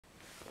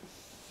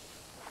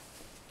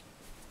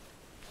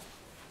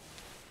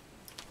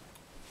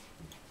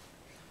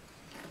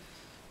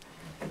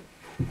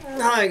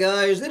Hi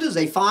guys, it is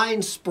a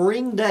fine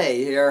spring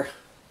day here,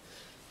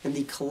 and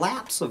the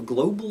collapse of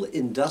global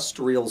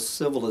industrial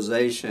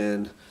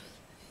civilization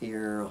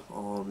here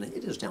on,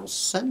 it is now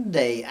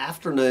Sunday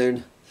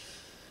afternoon.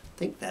 I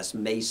think that's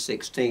May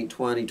 16,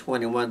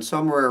 2021,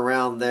 somewhere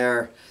around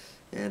there,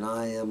 and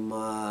I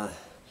am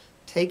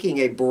taking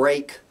a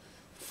break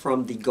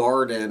from the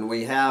garden.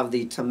 We have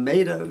the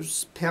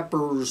tomatoes,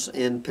 peppers,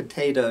 and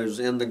potatoes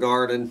in the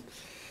garden.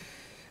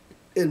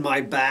 In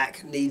my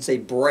back needs a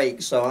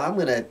break, so I'm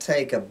going to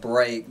take a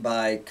break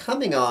by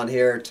coming on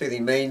here to the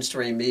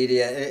mainstream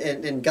media.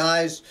 And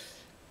guys,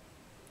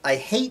 I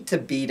hate to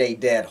beat a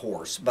dead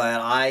horse, but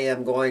I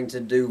am going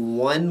to do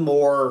one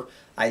more.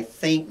 I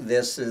think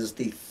this is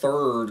the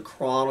third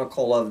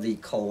chronicle of the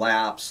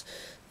collapse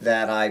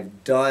that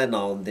I've done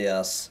on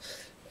this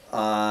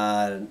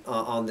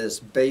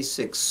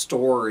basic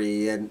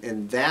story,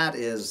 and that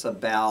is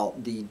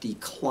about the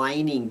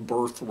declining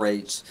birth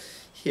rates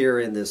here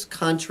in this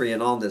country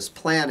and on this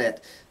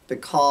planet,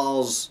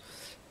 because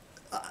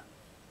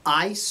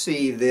I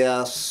see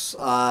this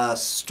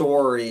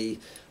story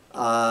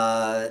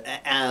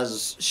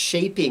as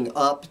shaping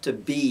up to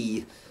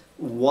be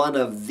one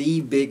of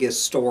the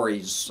biggest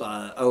stories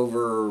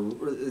over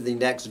the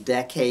next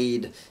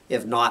decade,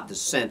 if not the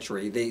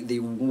century. The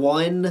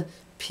one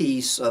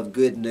piece of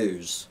good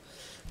news.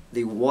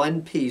 The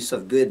one piece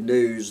of good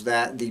news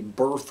that the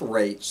birth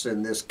rates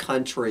in this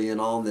country and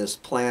on this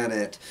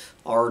planet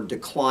are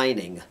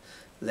declining.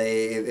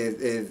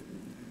 The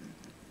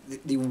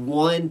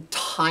one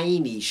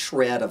tiny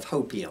shred of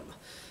hopium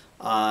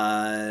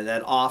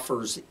that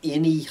offers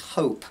any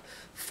hope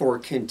for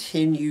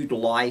continued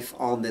life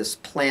on this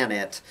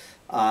planet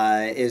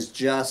is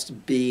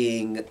just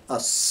being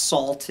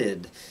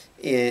assaulted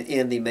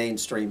in the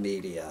mainstream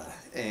media.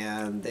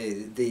 And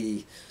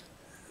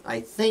I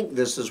think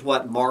this is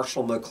what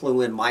Marshall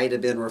McLuhan might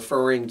have been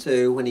referring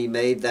to when he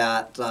made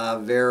that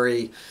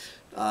very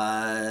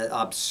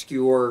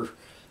obscure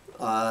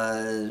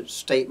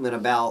statement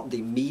about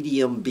the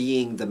medium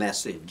being the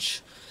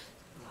message.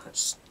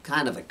 It's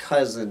kind of a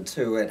cousin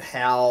to it,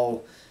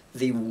 how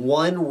the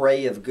one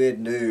ray of good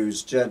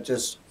news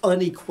just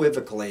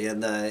unequivocally in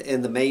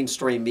the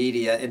mainstream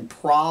media, and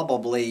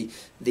probably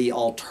the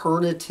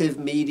alternative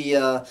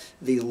media,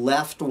 the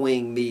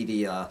left-wing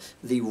media,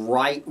 the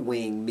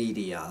right-wing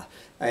media,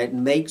 it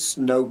makes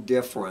no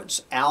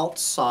difference.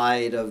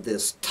 Outside of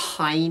this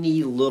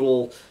tiny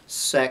little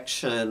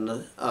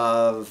section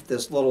of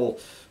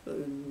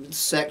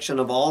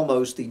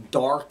almost the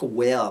dark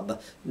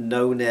web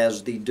known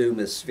as the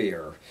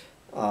doomosphere,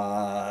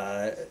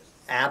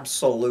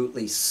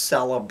 absolutely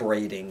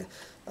celebrating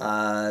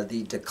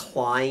the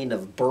decline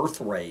of birth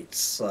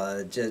rates,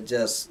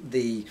 just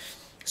the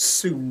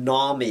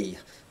tsunami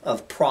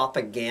of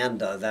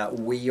propaganda that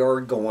we are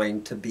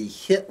going to be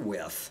hit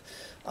with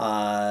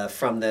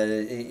from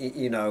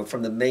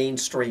the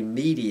mainstream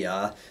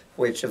media,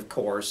 which of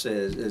course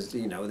is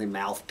the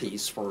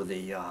mouthpiece for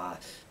the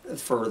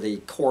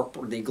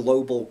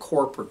global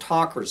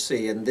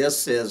corporatocracy. And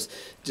this is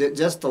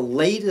just the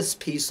latest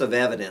piece of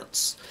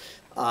evidence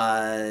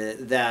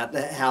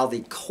that how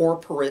the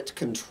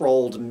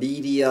corporate-controlled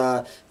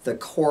media, the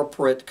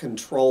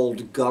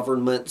corporate-controlled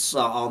governments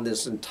on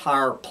this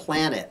entire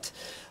planet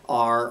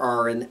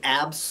are in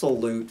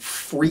absolute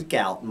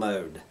freak-out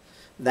mode,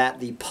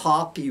 that the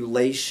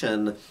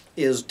population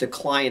is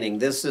declining.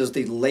 This is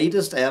the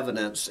latest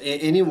evidence.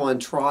 Anyone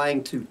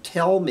trying to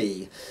tell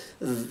me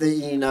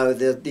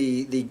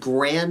the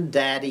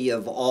granddaddy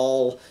of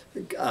all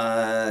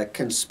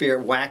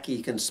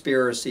wacky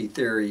conspiracy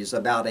theories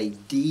about a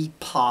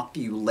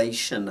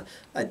depopulation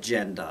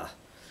agenda.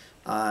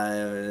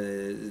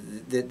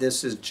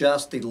 This is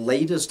just the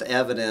latest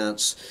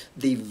evidence,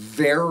 the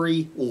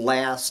very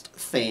last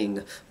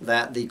thing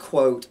that the,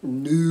 quote,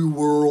 New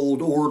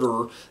World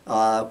Order,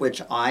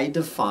 which I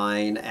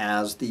define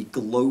as the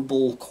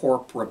global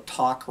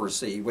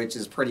corporatocracy, which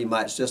is pretty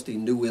much just the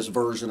newest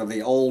version of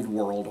the old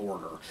world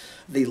order.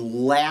 The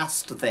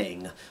last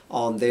thing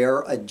on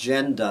their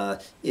agenda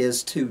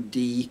is to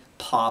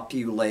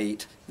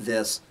depopulate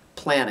this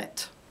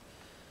planet.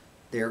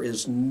 There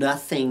is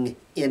nothing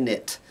in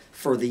it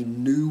for the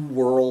New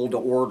World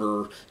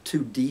Order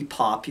to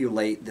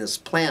depopulate this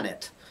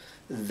planet.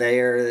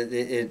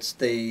 It's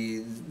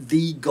the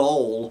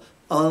goal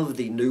of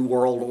the New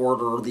World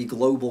Order, the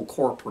global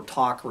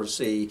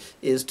corporatocracy,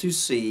 is to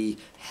see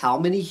how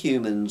many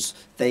humans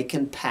they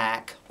can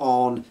pack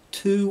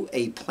onto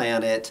a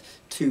planet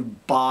to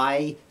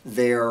buy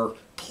their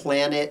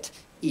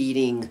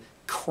planet-eating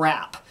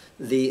crap.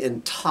 The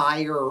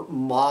entire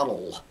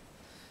model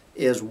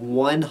is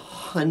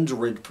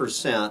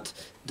 100%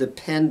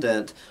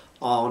 dependent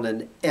on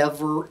an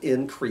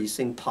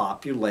ever-increasing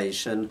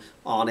population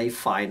on a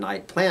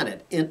finite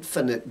planet.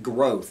 Infinite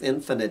growth,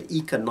 infinite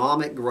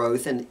economic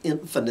growth, and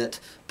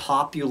infinite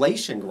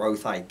population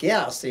growth, I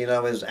guess.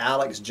 As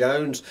Alex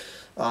Jones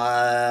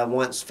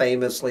once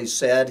famously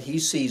said, he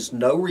sees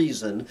no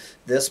reason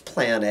this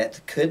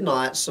planet could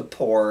not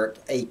support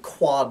a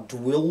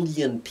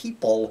quadrillion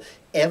people,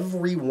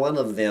 every one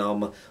of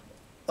them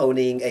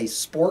owning a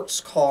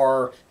sports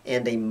car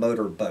and a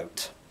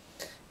motorboat.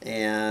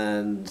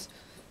 And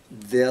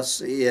this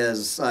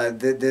is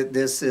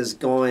this is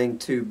going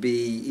to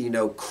be, you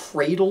know,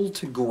 cradle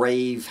to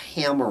grave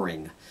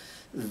hammering,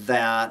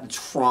 that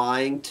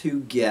trying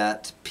to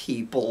get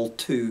people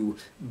to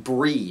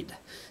breed,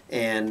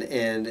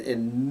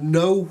 and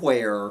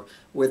nowhere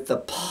with the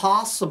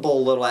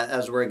possible little,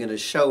 as we're going to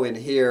show in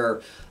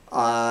here,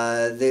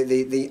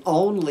 the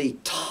only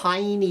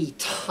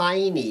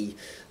tiny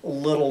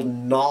little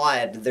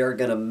nod they're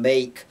going to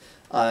make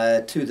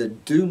to the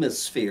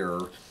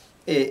doomosphere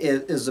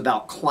is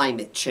about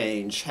climate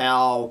change.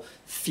 How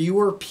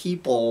fewer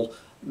people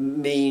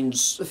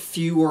means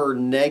fewer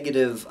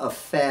negative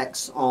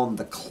effects on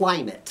the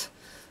climate.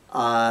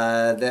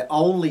 The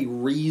only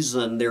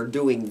reason they're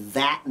doing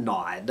that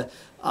nod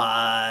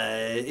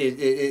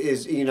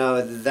is, you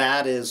know,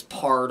 that is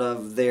part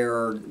of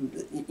their,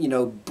 you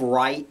know,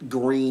 bright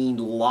green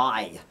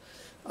lie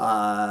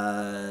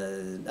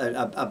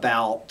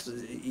about,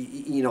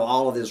 you know,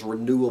 all of this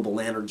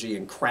renewable energy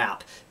and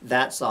crap.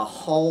 That's a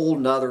whole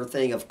nother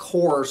thing. Of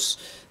course,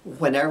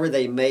 whenever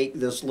they make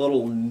this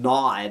little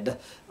nod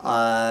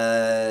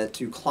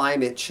to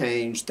climate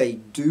change, they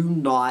do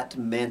not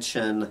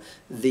mention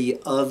the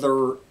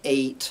other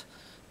 8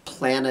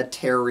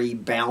 planetary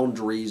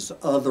boundaries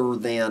other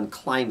than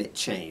climate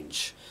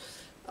change,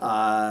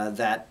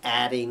 that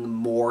adding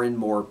more and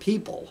more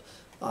people.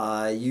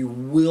 You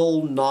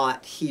will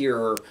not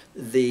hear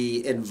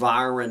the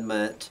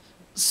environment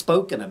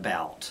spoken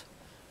about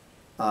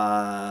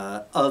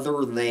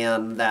other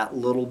than that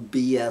little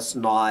BS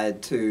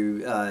nod to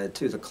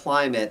the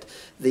climate.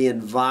 The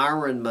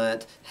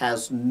environment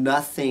has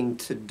nothing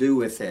to do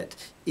with it.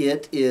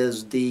 It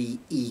is the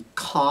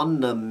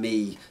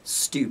economy,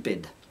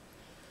 stupid.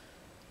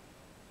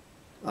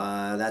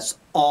 That's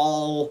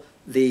all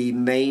the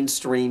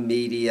mainstream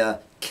media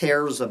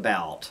cares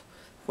about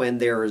when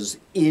there is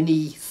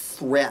any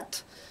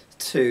threat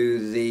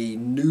to the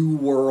New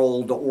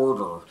World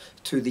Order,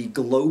 to the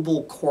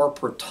global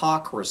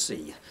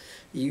corporatocracy.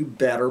 You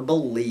better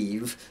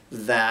believe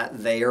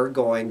that they are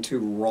going to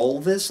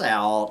roll this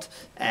out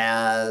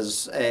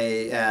as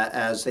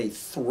a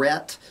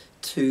threat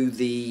to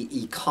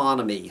the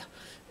economy.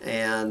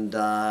 And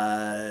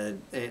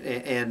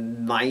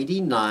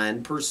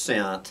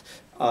 99%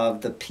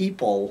 of the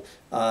people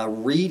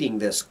reading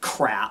this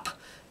crap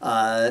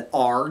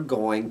are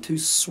going to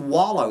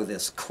swallow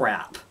this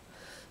crap.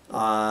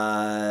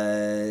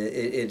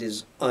 It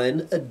is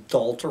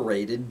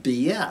unadulterated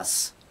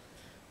BS.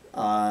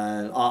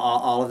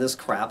 All of this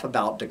crap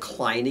about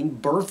declining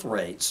birth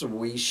rates.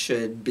 We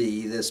should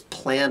be, this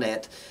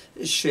planet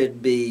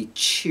should be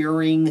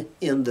cheering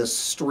in the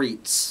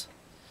streets.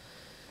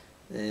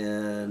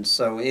 And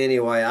so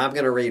anyway, I'm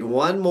going to read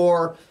one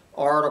more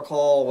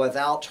article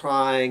without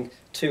trying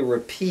to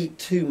repeat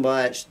too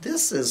much.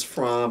 This is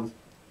from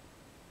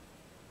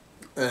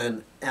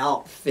an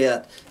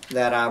outfit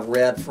that I've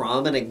read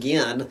from, and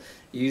again,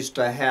 used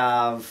to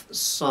have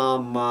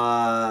some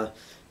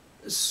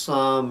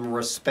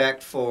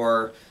respect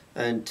for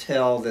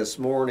until this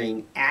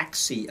morning.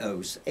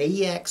 Axios,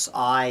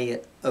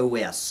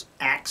 A-X-I-O-S,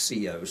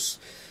 Axios,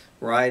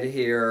 right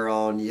here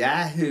on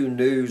Yahoo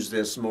News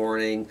this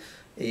morning,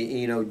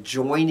 you know,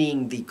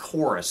 joining the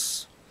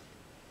chorus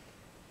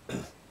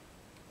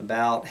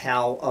about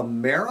how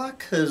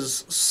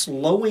America's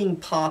slowing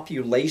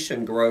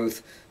population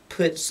growth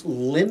puts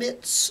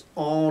limits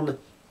on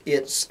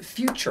its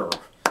future.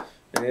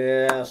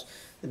 Yes,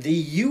 the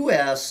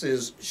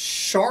U.S.'s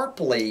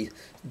sharply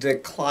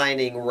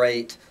declining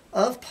rate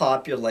of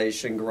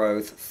population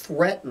growth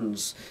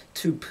threatens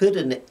to put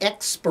an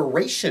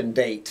expiration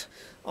date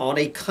on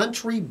a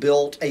country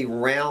built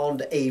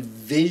around a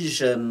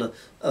vision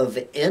of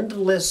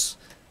endless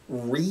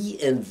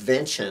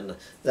reinvention.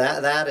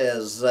 That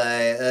is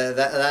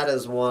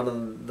one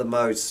of the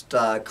most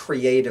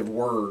creative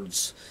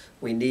words.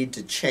 We need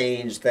to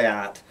change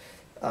that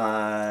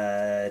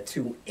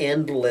to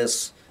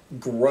endless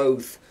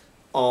growth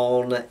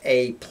on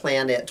a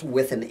planet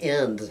with an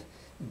end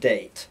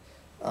date.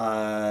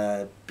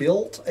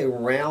 Built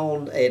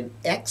around an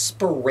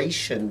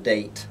expiration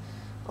date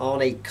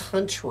on a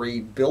country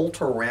built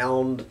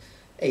around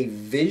a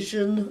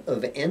vision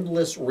of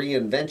endless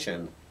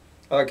reinvention.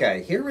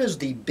 Okay, here is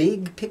the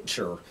big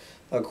picture,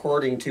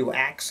 according to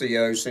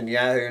Axios and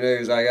Yahoo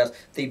News, I guess.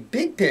 The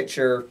big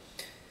picture,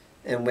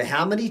 and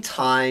how many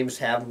times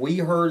have we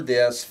heard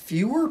this?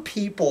 Fewer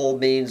people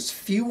means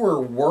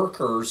fewer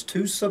workers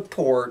to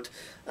support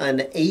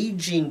an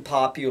aging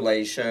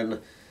population,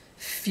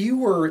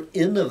 fewer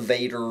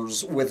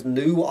innovators with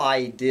new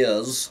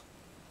ideas,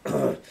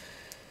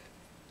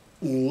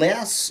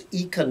 less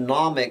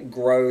economic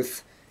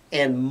growth,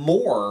 and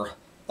more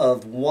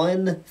of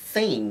one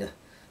thing: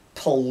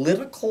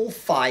 political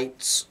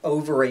fights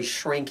over a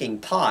shrinking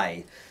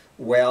pie.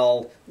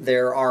 Well,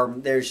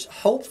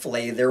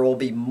 hopefully there will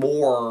be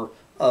more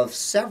of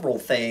several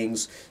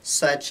things,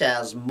 such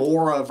as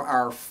more of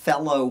our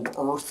fellow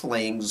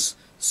Earthlings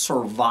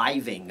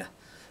surviving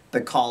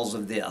because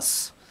of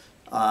this.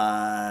 There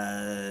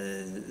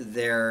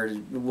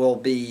will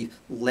be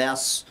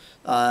less,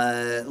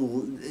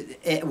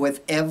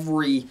 with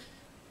every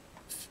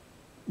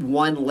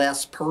one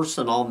less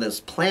person on this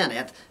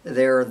planet,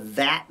 there are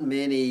that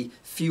many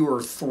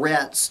fewer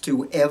threats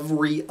to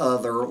every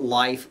other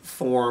life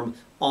form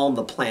on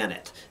the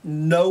planet.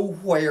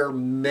 Nowhere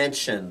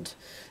mentioned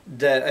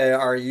that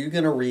are you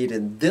going to read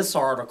in this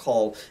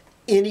article,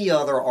 any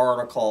other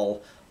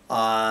article,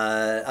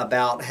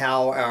 about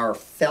how our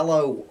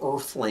fellow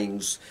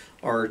Earthlings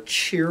are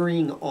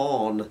cheering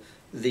on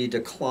the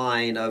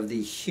decline of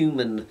the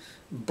human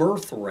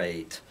birth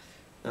rate.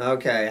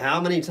 Okay,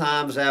 how many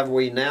times have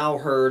we now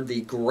heard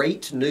the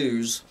great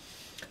news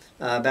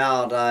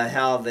about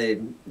how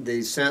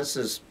the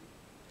Census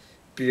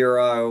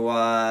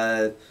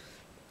Bureau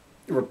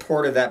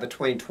reported that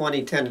between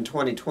 2010 and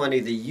 2020,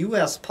 the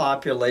U.S.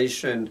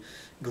 population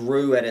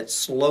grew at its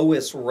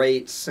slowest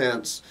rate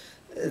since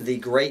the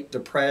Great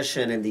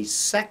Depression and the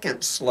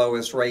second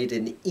slowest rate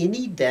in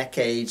any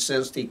decade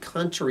since the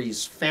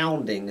country's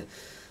founding.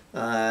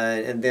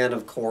 And then,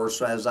 of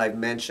course, as I've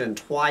mentioned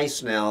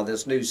twice now,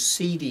 this new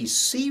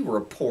CDC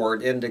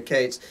report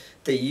indicates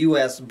the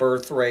U.S.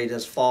 birth rate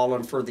has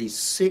fallen for the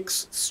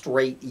 6th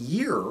straight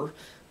year,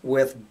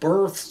 with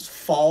births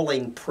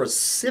falling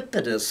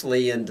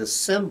precipitously in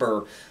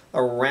December,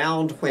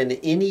 around when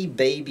any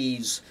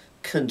babies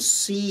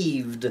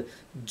conceived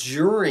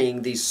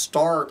during the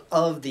start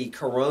of the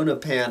corona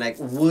panic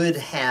would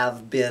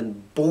have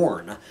been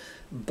born.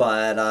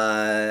 But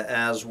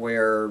as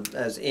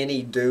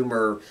any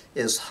doomer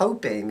is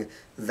hoping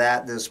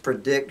that this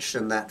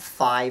prediction that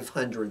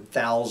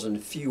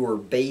 500,000 fewer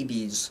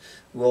babies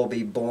will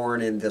be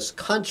born in this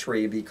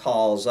country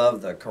because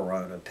of the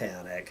corona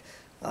panic,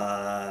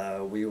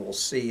 we will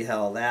see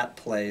how that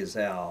plays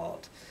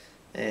out.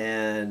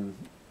 And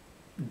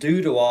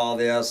due to all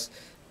this,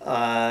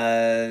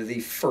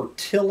 the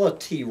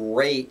fertility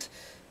rate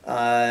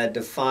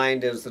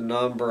defined as the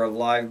number of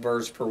live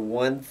births per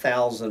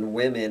 1,000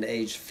 women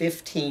aged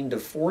 15 to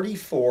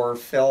 44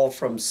 fell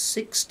from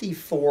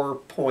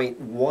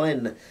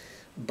 64.1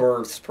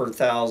 births per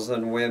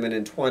 1,000 women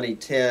in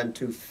 2010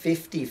 to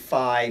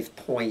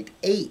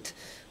 55.8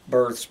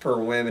 births per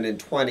women in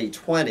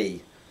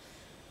 2020.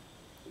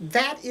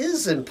 That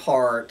is in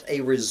part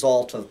a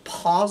result of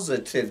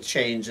positive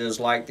changes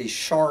like the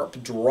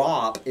sharp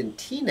drop in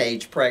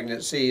teenage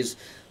pregnancies,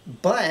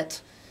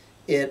 but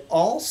it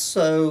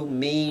also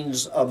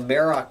means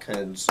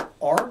Americans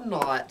are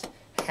not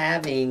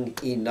having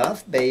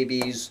enough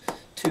babies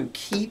to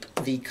keep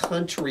the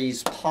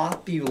country's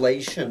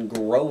population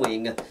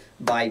growing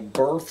by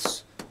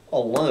births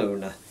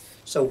alone.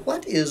 So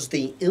what is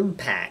the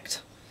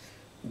impact?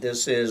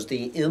 This is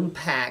the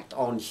impact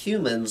on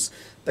humans,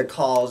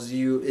 because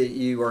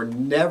you are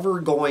never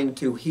going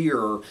to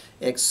hear,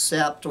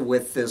 except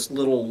with this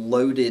little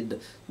loaded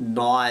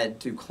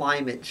nod to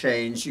climate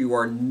change, you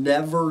are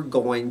never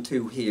going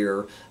to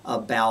hear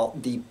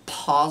about the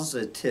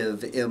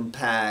positive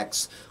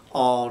impacts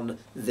on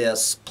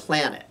this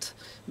planet.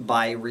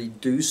 By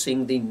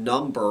reducing the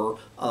number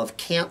of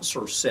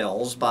cancer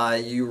cells, by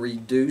you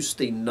reduce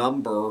the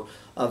number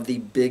of the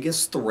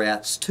biggest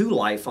threats to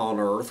life on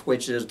Earth,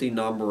 which is the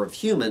number of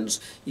humans,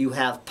 you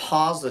have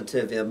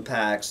positive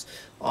impacts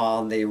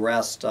on the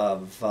rest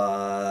of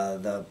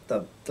the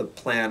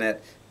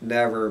planet,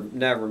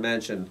 never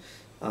mentioned.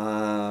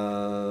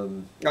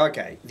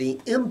 Okay, the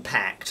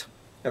impact,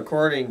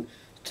 according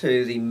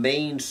to the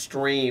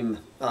mainstream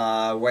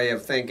way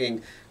of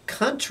thinking,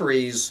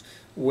 countries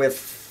with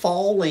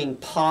falling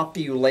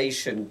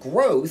population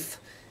growth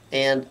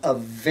and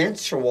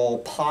eventual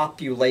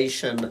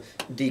population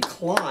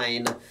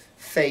decline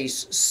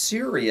face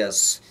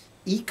serious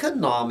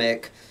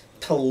economic,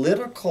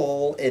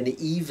 political, and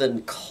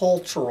even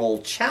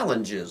cultural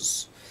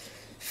challenges.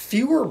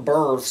 Fewer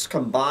births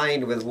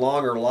combined with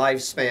longer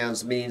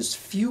lifespans means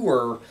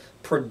fewer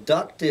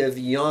productive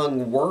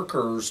young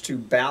workers to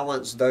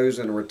balance those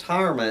in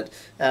retirement.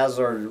 As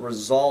a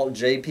result,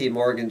 J.P.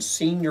 Morgan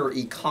senior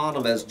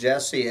economist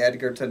Jesse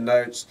Edgerton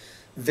notes,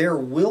 there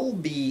will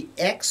be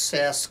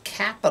excess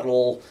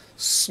capital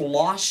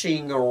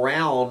sloshing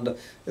around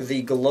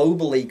the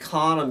global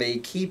economy,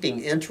 keeping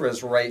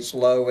interest rates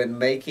low and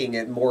making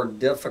it more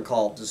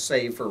difficult to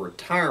save for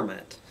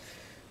retirement.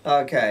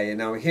 Okay,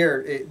 now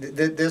here,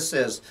 this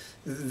is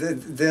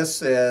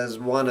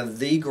one of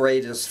the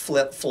greatest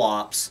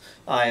flip-flops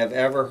I have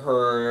ever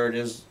heard.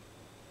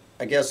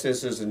 I guess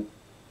this isn't.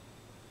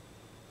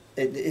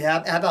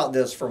 How about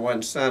this for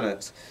one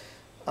sentence?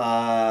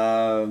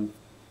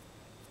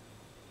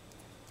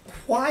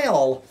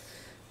 While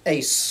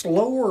a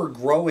slower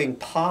growing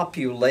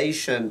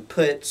population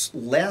puts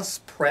less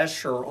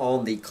pressure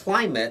on the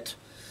climate,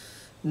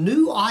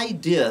 new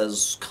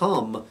ideas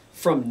come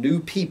from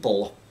new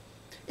people.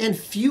 And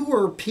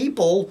fewer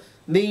people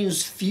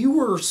means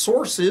fewer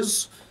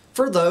sources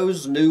for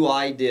those new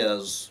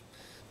ideas.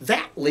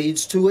 that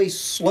leads to a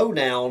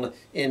slowdown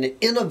in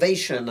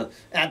innovation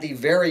at the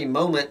very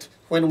moment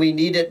when we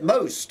need it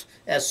most,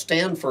 as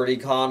Stanford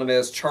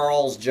economist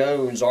Charles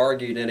Jones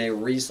argued in a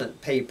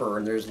recent paper,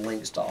 and there's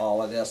links to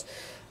all of this.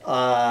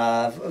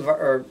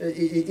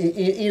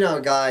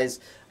 Guys,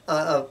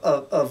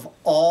 of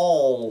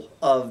all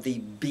of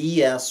the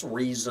BS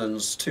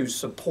reasons to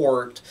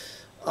support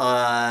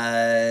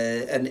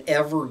an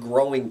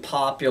ever-growing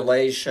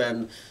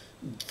population,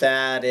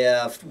 that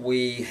if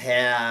we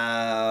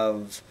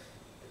have,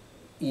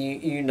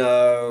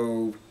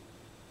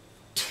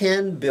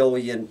 10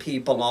 billion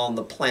people on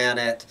the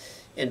planet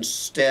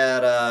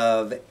instead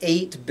of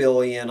 8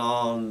 billion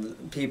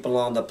people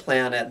on the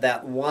planet,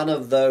 that one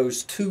of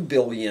those 2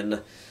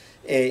 billion,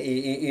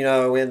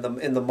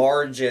 in the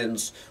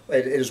margins,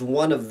 it is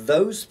one of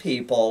those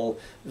people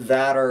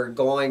that are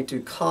going to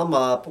come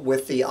up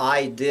with the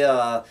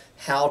idea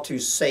how to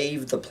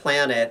save the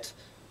planet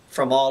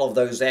from all of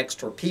those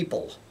extra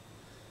people.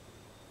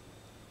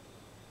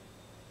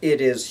 It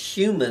is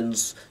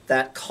humans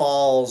that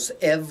cause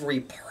every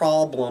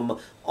problem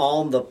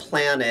on the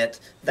planet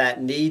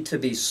that need to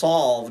be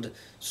solved.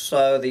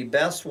 So the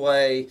best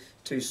way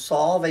to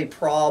solve a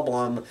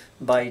problem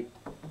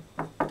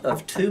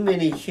of too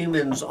many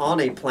humans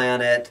on a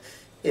planet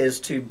is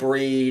to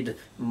breed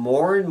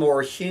more and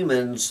more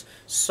humans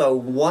so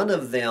one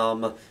of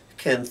them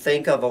can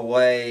think of a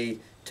way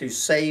to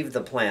save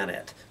the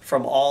planet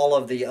from all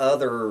of the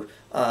other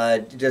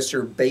just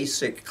your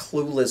basic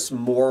clueless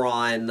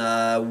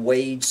moron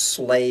wage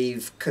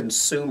slave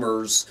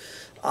consumers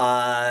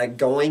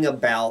going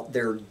about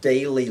their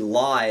daily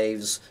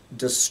lives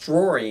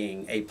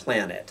destroying a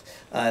planet.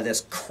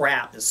 This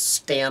crap, this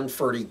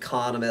Stanford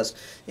economist,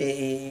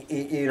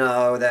 George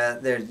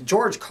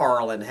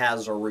Carlin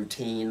has a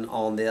routine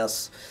on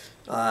this.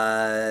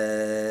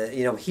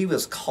 He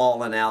was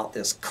calling out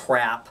this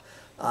crap.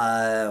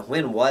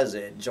 When was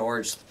it,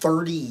 George?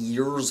 30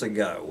 years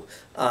ago,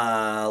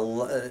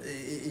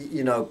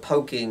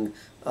 poking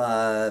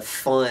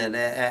fun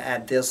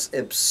at this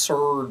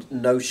absurd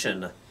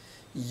notion.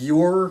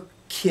 Your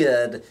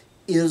kid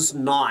is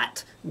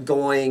not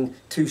going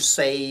to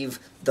save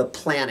the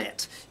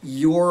planet.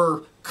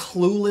 Your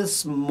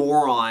clueless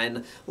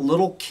moron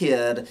little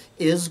kid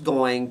is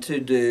going to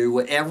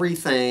do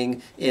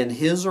everything in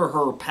his or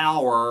her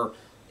power,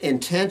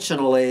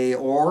 intentionally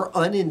or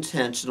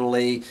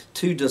unintentionally,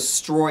 to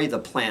destroy the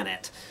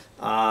planet.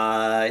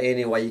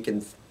 Anyway, you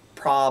can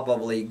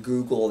probably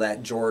Google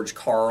that George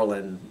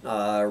Carlin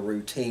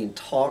routine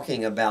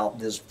talking about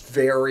this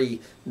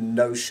very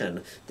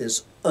notion,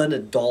 this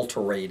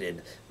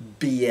unadulterated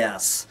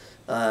BS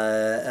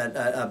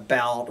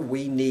about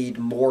we need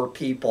more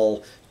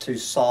people to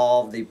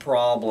solve the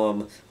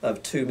problem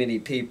of too many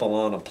people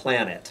on a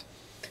planet.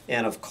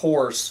 And of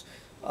course,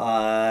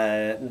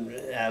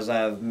 as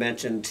I've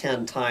mentioned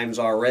 10 times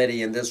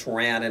already, and this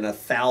ran in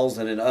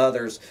 1,000 and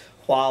others,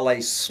 while a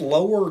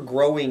slower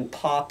growing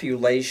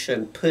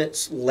population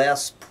puts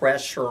less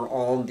pressure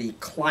on the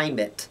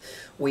climate,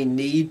 we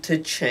need to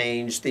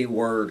change the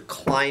word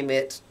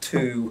climate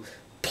to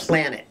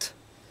planet.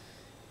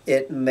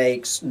 It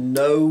makes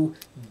no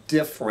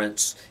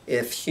difference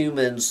if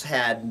humans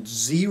had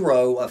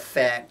zero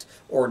effect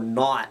or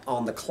not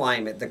on the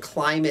climate. The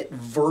climate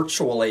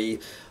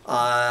virtually,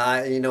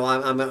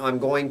 I'm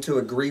going to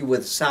agree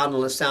with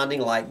sounding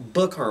like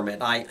Book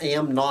Hermit. I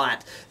am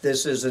not.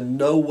 This is in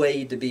no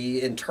way to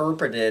be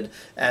interpreted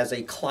as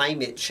a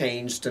climate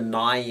change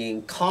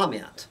denying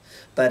comment.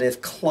 But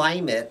if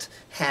climate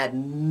had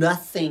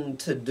nothing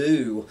to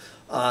do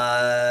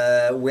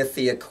with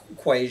the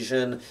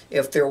equation,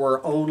 if there were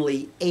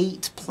only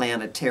 8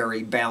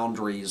 planetary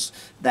boundaries,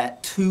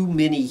 that too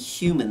many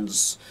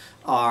humans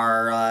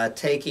are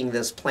taking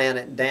this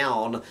planet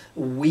down,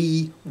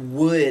 we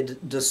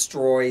would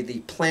destroy the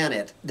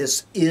planet.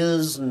 This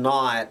is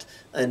not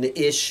an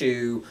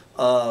issue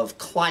of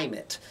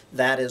climate.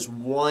 That is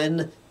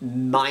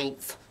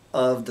 1/9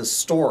 of the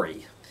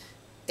story.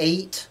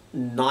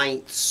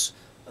 8/9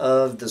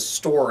 of the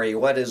story.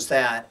 What is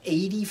that?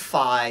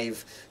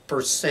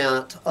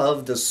 85%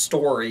 of the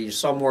story,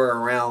 somewhere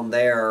around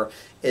there,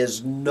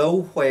 is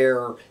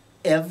nowhere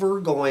ever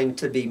going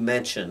to be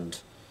mentioned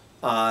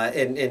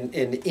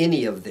in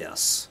any of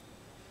this.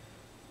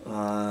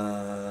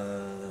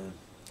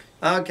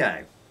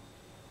 Okay.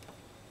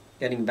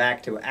 Getting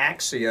back to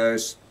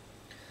Axios,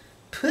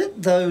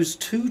 put those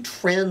two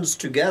trends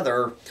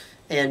together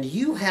and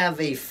you have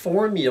a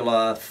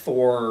formula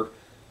for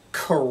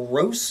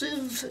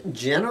corrosive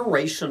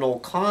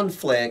generational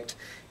conflict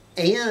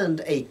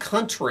and a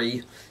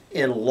country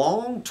in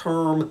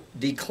long-term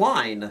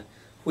decline,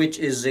 which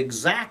is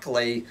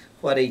exactly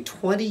what a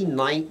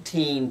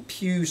 2019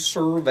 Pew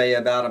survey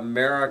about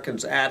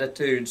Americans'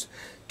 attitudes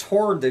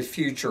toward the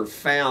future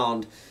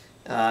found.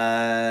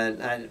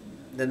 Then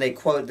they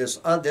quote this,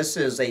 this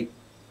is a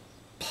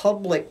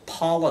public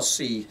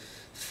policy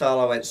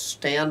fellow at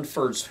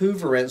Stanford's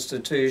Hoover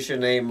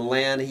Institution named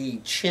Lan-Hee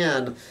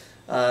Chen,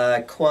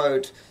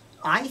 quote,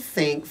 "I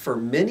think for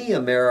many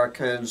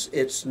Americans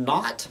it's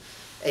not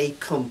a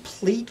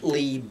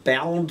completely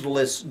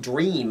boundless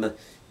dream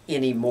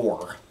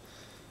anymore.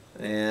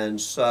 And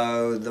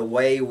so the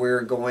way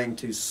we're going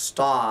to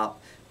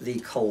stop the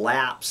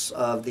collapse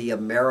of the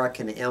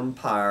American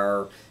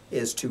empire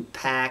is to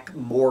pack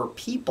more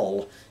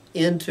people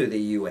into the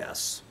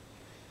U.S.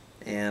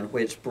 And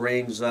which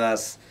brings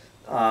us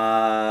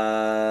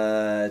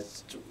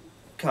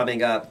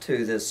coming up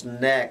to this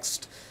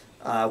next,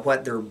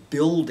 what they're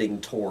building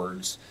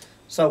towards.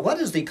 So what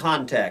is the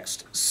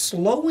context?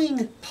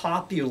 Slowing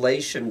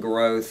population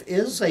growth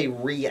is a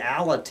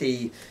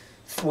reality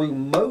through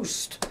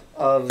most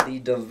of the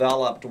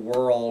developed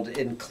world,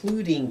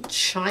 including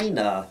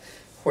China,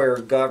 where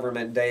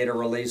government data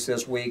released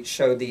this week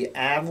showed the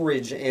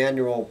average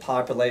annual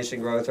population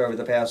growth over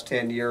the past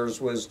 10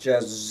 years was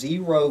just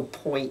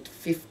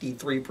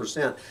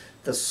 0.53%,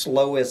 the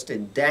slowest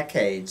in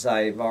decades.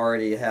 I've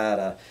already had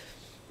a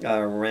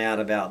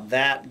rant about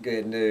that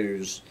good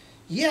news.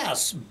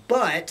 Yes,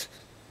 but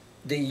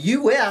the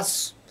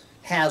U.S.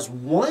 has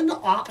one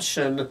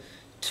option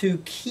to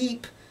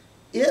keep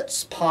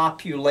its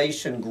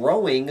population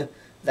growing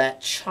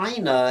that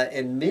China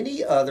and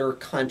many other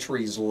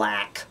countries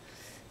lack.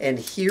 And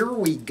here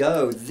we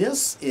go.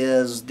 This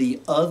is the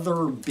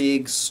other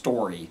big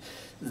story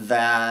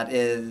that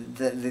is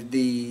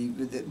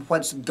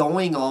what's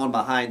going on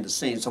behind the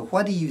scenes. So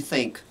what do you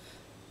think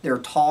they're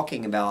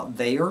talking about?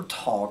 They are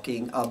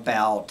talking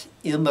about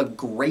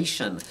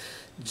immigration,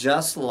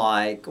 just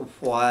like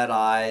what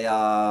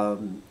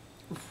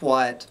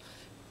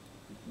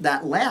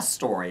that last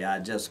story I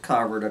just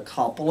covered a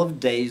couple of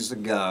days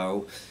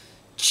ago,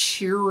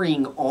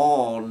 cheering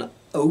on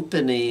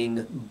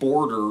opening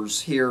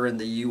borders here in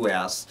the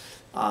U.S.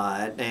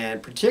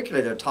 And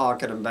particularly they're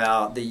talking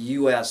about the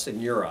U.S.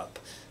 and Europe,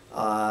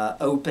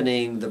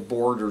 opening the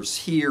borders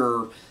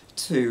here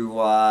to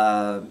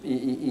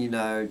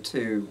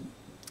to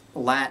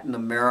Latin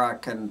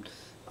American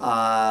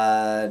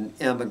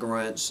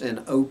immigrants,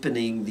 and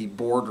opening the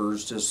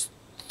borders, just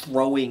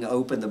throwing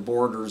open the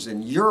borders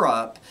in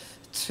Europe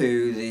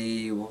to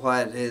the,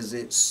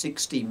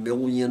 60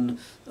 million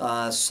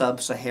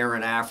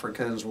sub-Saharan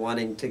Africans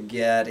wanting to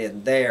get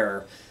in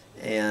there.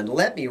 And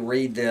let me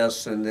read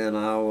this, and then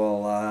I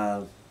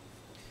will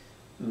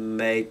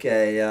make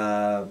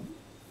a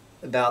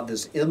about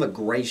this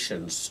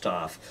immigration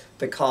stuff,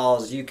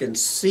 because you can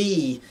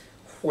see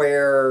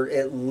where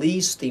at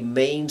least the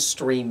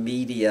mainstream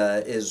media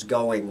is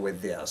going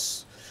with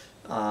this.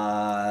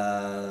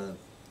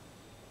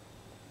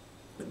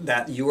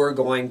 That you are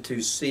going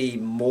to see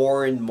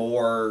more and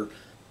more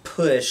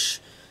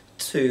push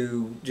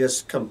to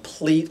just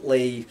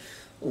completely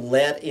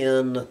let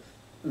in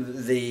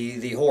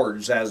the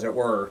hordes, as it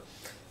were.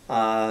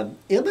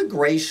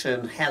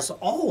 Immigration has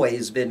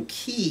always been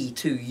key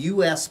to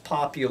U.S.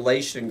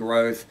 population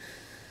growth.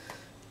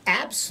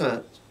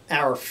 Absent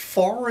our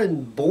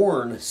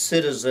foreign-born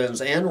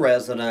citizens and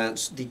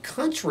residents, the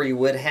country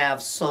would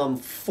have some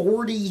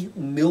 40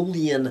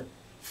 million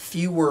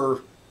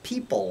fewer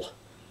people.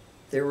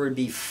 There would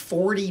be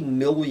 40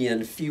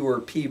 million fewer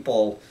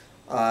people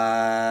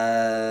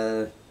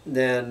than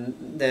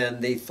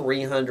the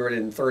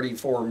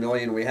 334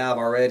 million we have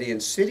already.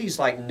 And cities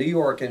like New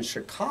York and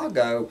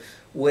Chicago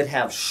would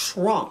have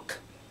shrunk.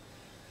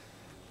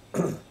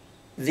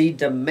 The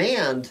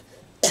demand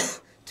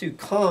to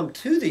come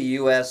to the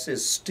U.S.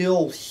 is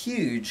still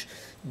huge.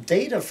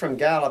 Data from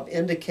Gallup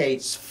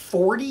indicates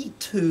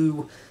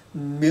 42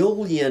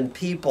 million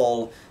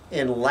people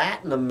in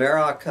Latin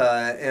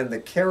America and the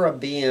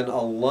Caribbean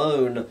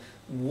alone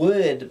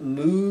would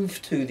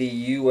move to the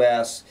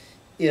U.S.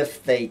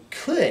 if they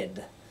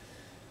could.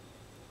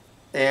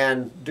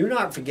 And do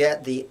not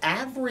forget, the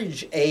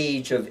average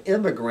age of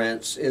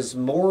immigrants is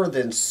more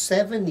than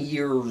 7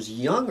 years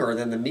younger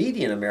than the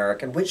median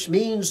American, which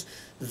means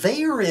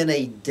they are in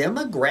a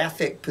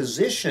demographic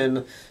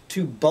position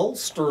to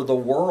bolster the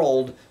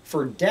world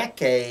for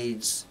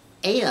decades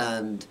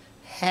and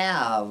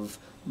have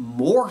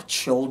more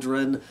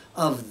children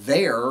of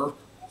their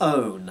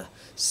own.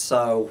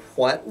 So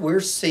what we're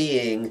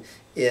seeing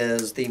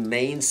is the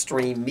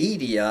mainstream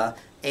media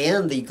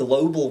and the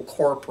global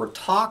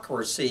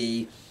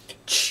corporatocracy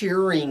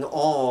cheering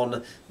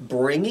on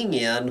bringing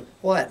in,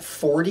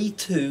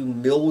 42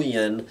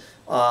 million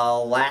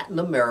Latin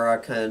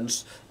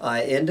Americans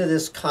into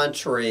this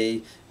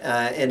country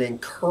and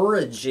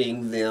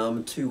encouraging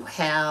them to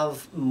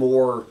have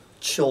more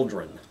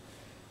children.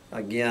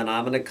 Again,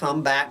 I'm going to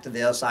come back to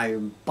this.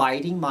 I'm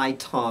biting my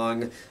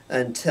tongue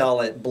until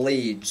it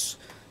bleeds.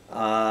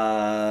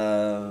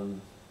 But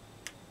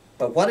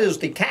what is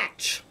the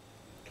catch?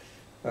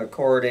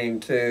 According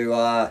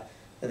to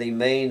the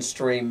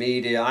mainstream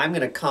media, I'm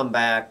going to come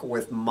back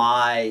with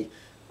my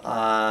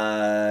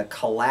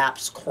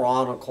Collapse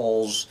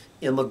Chronicles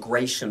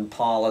immigration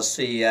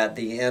policy at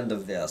the end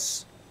of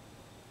this.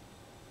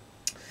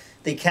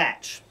 The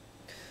catch.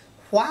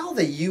 While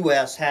the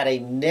U.S. had a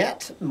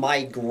net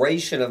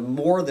migration of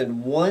more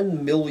than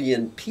 1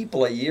 million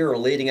people a year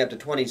leading up to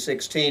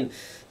 2016,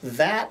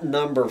 that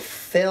number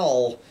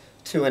fell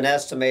to an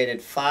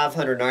estimated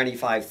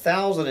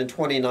 595,000 in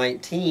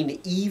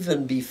 2019,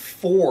 even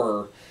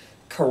before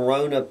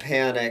Corona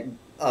panic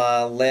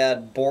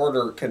led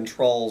border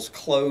controls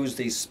closed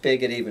the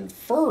spigot even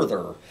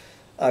further.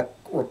 A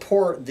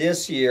report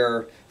this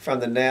year from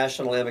the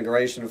National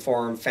Immigration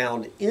Forum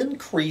found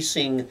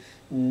increasing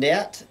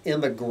net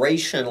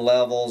immigration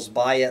levels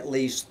by at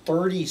least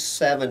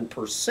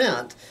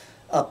 37%,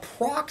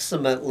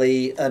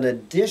 approximately an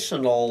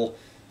additional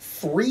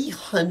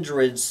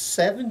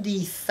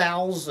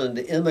 370,000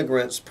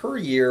 immigrants per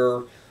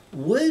year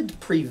would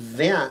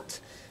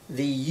prevent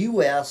the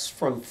U.S.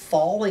 from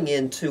falling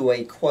into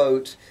a,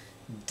 quote,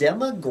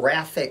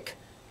 demographic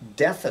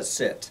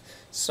deficit.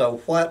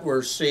 So what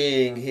we're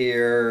seeing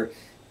here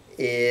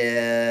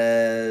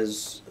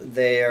is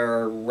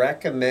they're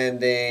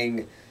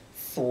recommending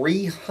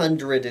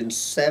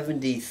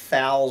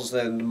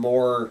 370,000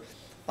 more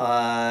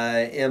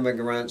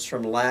immigrants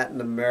from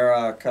Latin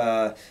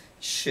America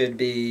should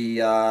be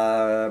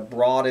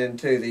brought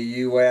into the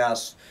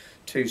U.S.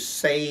 to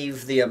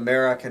save the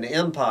American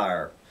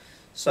empire.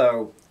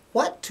 So,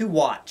 what to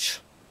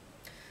watch?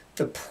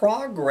 The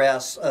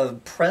progress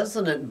of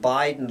President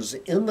Biden's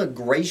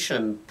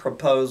immigration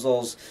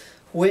proposals,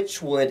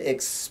 which would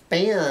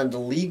expand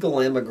legal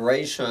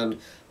immigration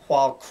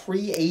while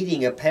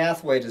creating a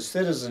pathway to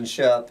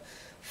citizenship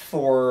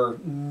for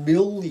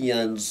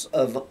millions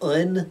of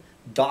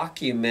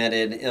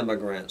undocumented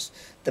immigrants.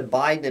 The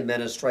Biden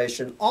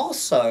administration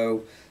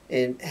also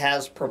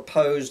has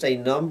proposed a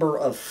number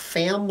of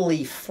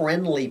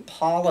family-friendly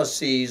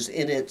policies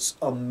in its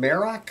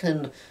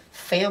American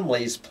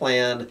Families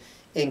Plan,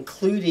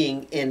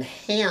 including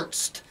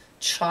enhanced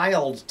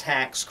child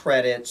tax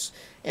credits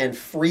and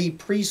free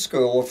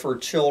preschool for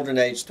children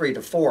aged 3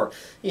 to 4,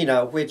 you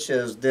know,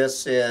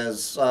 this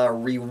is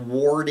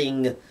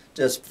rewarding,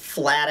 just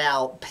flat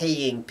out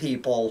paying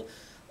people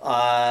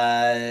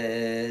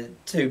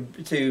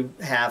to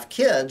have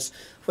kids,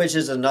 which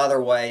is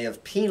another way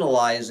of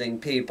penalizing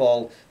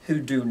people who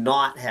do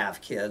not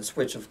have kids,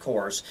 which of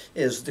course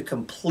is the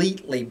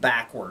completely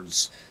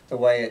backwards, the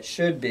way it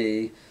should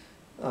be.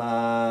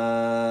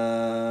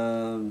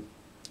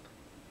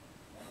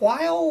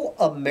 While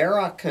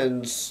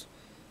Americans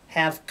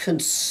have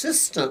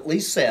consistently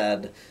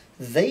said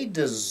they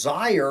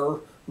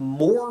desire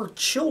more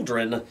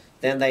children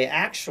than they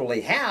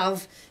actually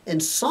have,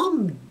 and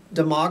some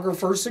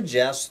demographers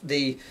suggest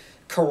the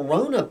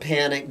Corona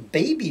panic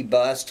baby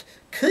bust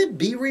could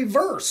be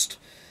reversed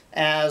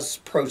as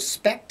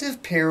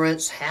prospective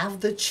parents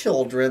have the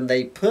children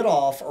they put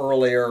off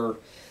earlier.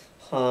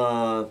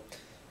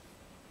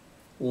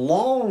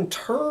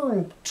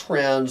 Long-term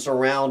trends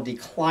around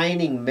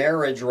declining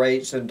marriage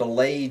rates and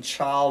delayed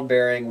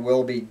childbearing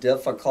will be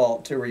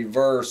difficult to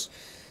reverse.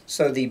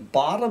 So the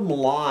bottom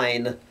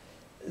line,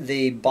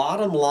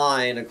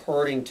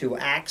 according to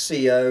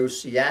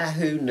Axios,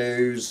 Yahoo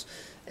News,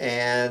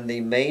 and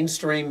the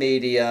mainstream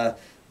media,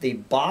 the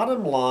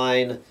bottom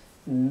line,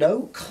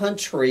 no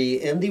country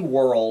in the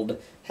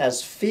world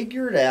has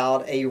figured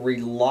out a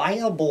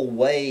reliable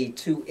way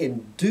to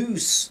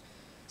induce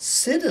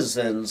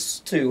citizens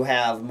to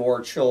have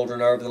more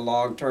children over the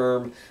long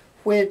term,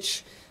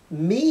 which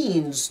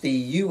means the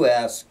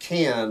U.S.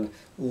 can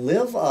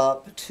live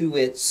up to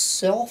its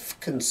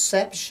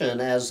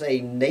self-conception as a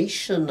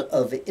nation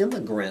of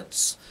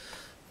immigrants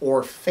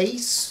or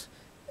face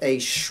a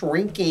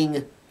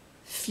shrinking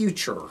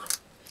future.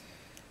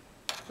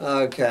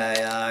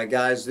 Okay,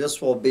 guys,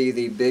 this will be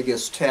the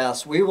biggest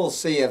test. We will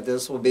see if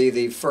this will be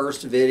the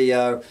first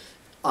video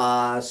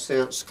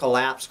since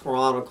Collapse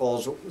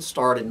Chronicles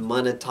started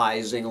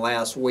monetizing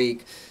last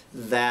week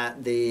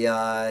that they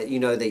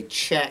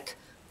check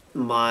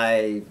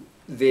my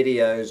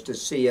videos to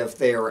see if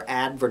they are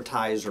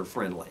advertiser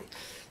friendly.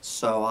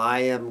 So I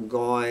am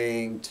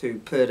going to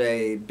put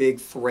a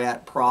big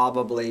threat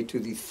probably to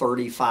the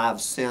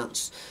 35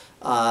 cents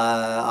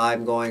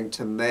I'm going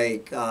to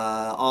make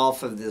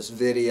off of this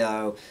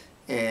video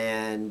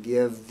and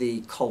give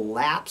the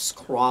Collapse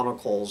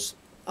Chronicles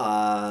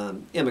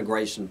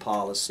immigration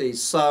policy.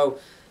 So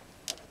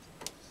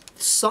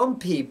some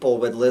people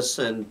would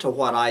listen to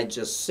what I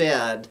just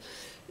said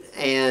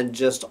and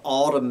just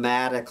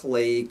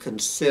automatically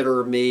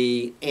consider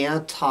me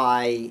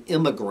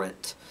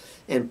anti-immigrant.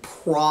 And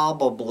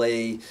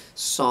probably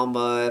some,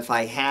 if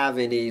I have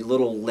any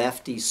little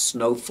lefty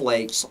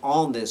snowflakes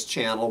on this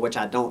channel, which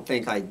I don't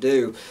think I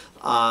do,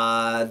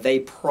 they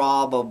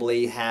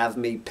probably have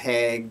me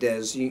pegged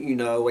as, you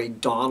know, a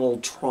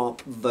Donald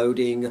Trump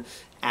voting,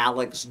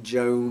 Alex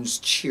Jones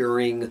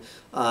cheering,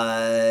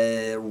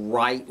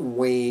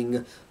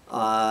 right-wing,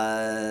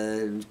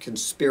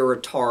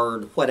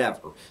 conspiratard,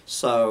 whatever.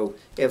 So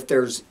if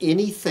there's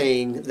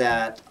anything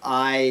that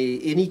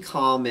any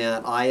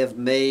comment I have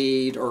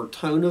made or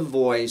tone of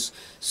voice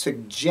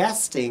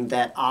suggesting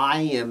that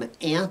I am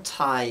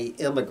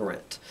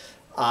anti-immigrant,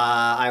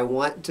 I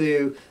want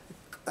to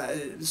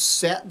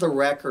set the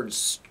record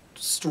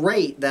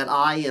straight that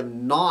I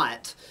am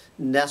not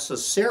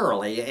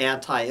necessarily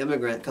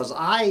anti-immigrant, because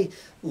I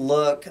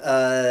look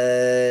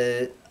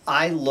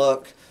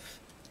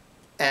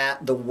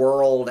at the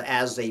world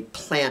as a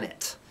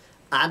planet.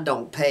 I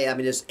don't pay, I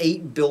mean, it's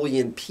 8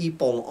 billion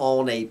people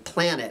on a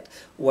planet,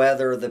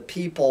 whether the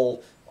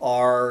people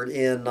are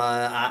in,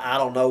 I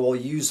don't know, we'll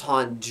use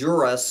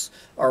Honduras,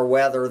 or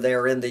whether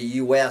they're in the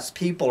U.S.,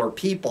 people are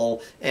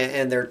people,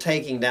 and they're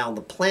taking down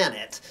the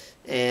planet.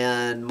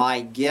 And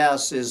my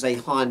guess is a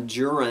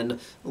Honduran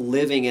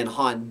living in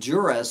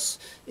Honduras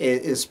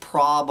is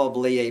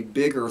probably a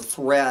bigger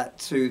threat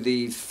to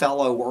the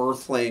fellow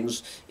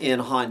Earthlings in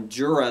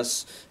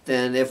Honduras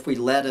than if we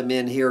let them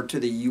in here to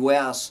the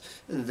U.S.,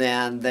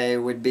 then they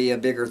would be a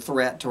bigger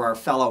threat to our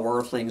fellow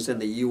Earthlings in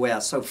the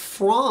U.S. So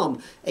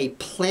from a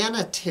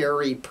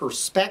planetary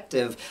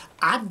perspective,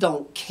 I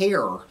don't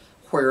care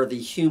where the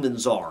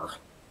humans are.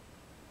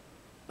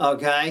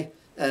 Okay?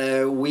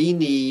 We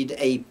need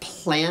a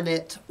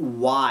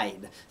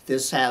planet-wide.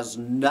 This has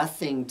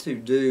nothing to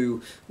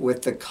do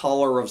with the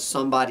color of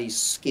somebody's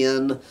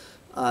skin,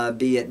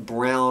 be it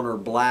brown or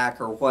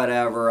black or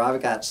whatever.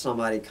 I've got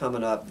somebody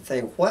coming up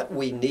saying what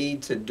we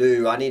need to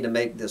do. I need to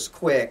make this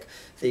quick.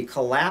 The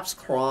Collapse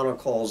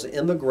Chronicles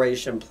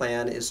immigration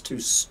plan is to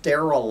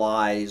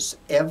sterilize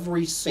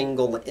every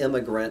single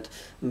immigrant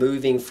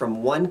moving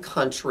from one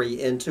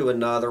country into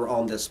another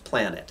on this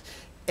planet.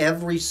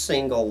 Every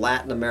single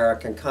Latin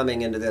American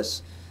coming into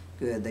this,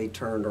 good, they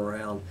turned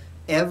around.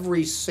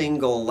 Every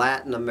single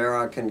Latin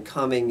American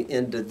coming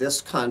into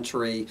this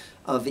country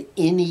of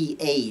any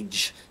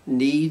age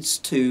needs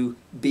to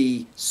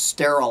be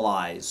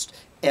sterilized.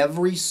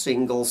 Every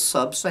single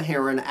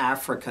sub-Saharan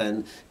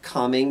African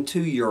coming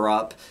to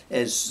Europe,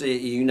 as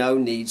you know,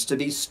 needs to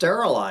be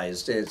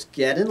sterilized. It's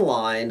get in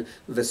line,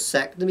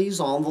 vasectomies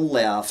on the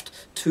left,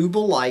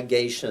 tubal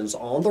ligations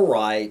on the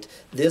right.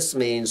 This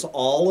means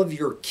all of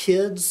your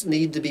kids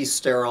need to be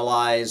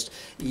sterilized.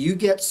 You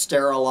get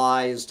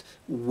sterilized,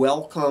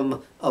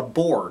 welcome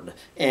aboard.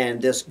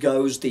 And this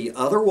goes the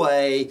other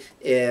way.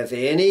 If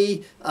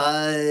any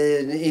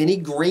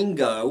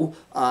gringo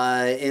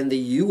in the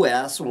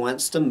U.S.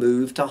 wants to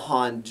move to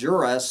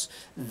Honduras,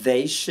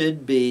 they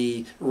should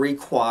be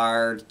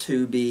required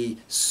to be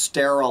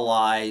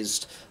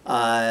sterilized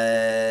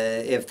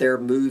if they're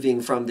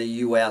moving from the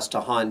U.S.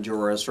 to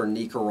Honduras or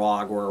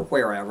Nicaragua or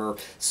wherever.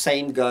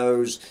 Same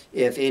goes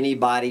if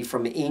anybody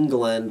from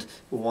England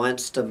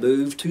wants to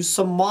move to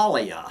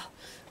Somalia.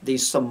 The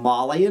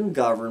Somalian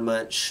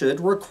government should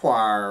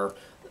require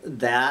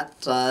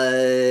that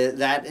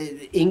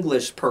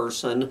English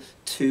person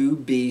to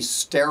be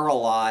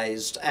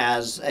sterilized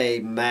as a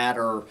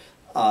matter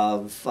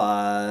of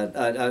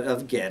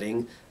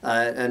getting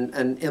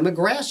an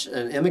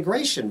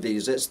immigration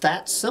visa. It's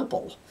that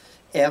simple.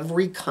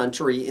 Every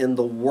country in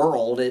the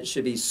world, it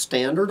should be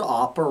standard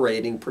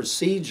operating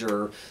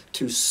procedure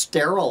to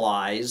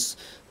sterilize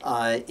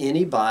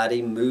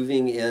anybody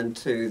moving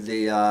into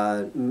the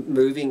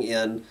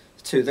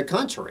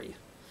country.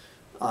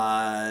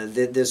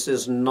 This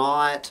is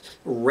not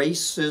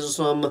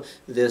racism.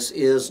 This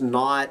is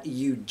not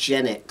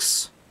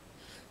eugenics.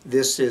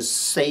 This is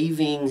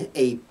saving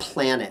a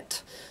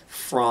planet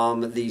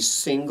from the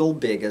single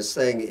biggest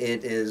thing.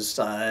 It is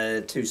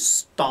to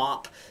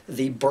stop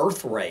the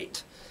birth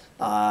rate.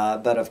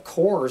 But of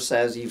course,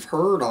 as you've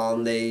heard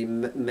on the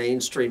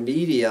mainstream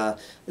media,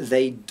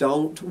 they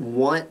don't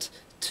want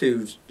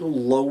to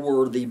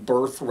lower the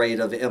birth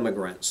rate of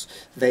immigrants.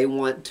 They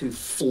want to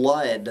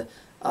flood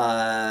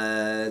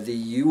the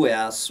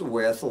U.S.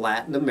 with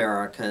Latin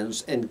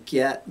Americans and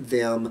get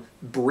them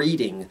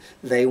breeding.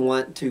 They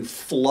want to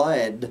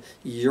flood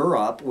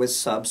Europe with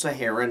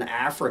sub-Saharan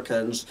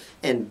Africans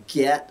and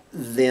get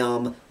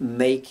them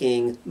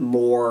making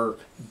more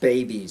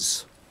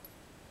babies.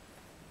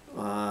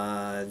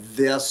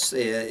 This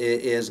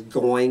is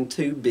going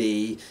to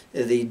be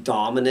the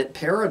dominant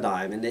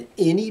paradigm, and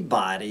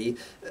anybody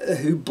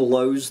who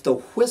blows the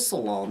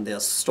whistle on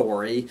this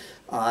story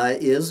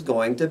is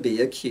going to be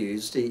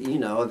accused, you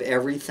know, of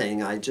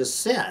everything I just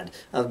said,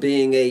 of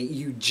being a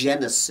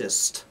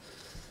eugenicist,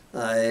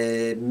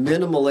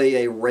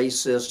 minimally a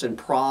racist, and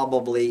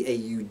probably a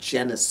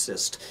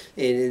eugenicist.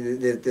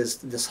 And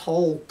this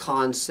whole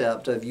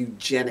concept of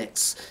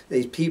eugenics,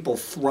 these people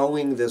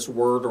throwing this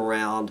word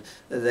around,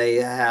 they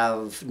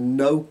have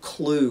no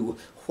clue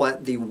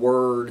what the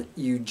word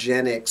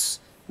eugenics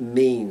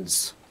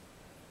means.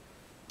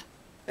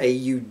 A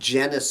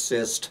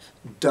eugenicist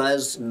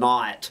does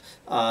not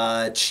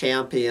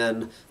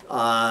champion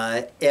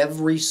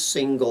every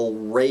single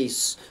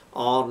race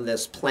on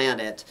this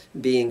planet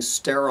being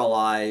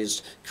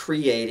sterilized,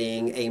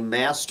 creating a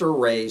master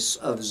race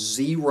of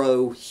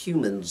 0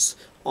 humans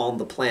on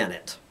the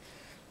planet.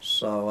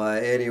 So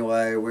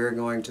anyway, we're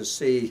going to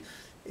see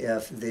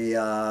if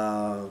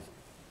the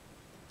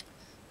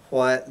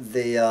what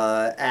the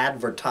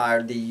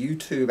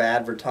YouTube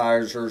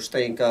advertisers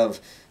think of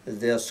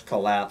this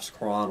Collapse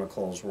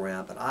Chronicles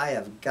rant. But I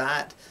have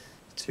got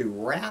to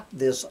wrap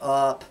this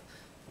up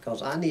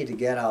because I need to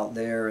get out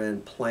there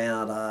and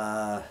plant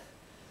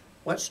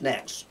what's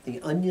next? The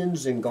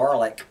onions and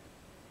garlic.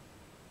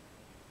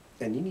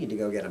 And you need to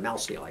go get a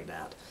mousey like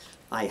that.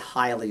 I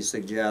highly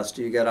suggest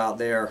you get out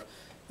there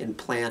and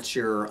plant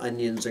your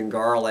onions and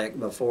garlic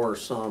before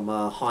some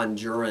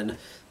Honduran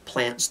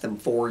plants them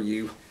for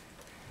you.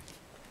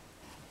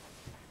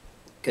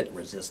 Couldn't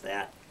resist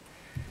that.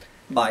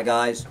 Bye,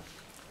 guys.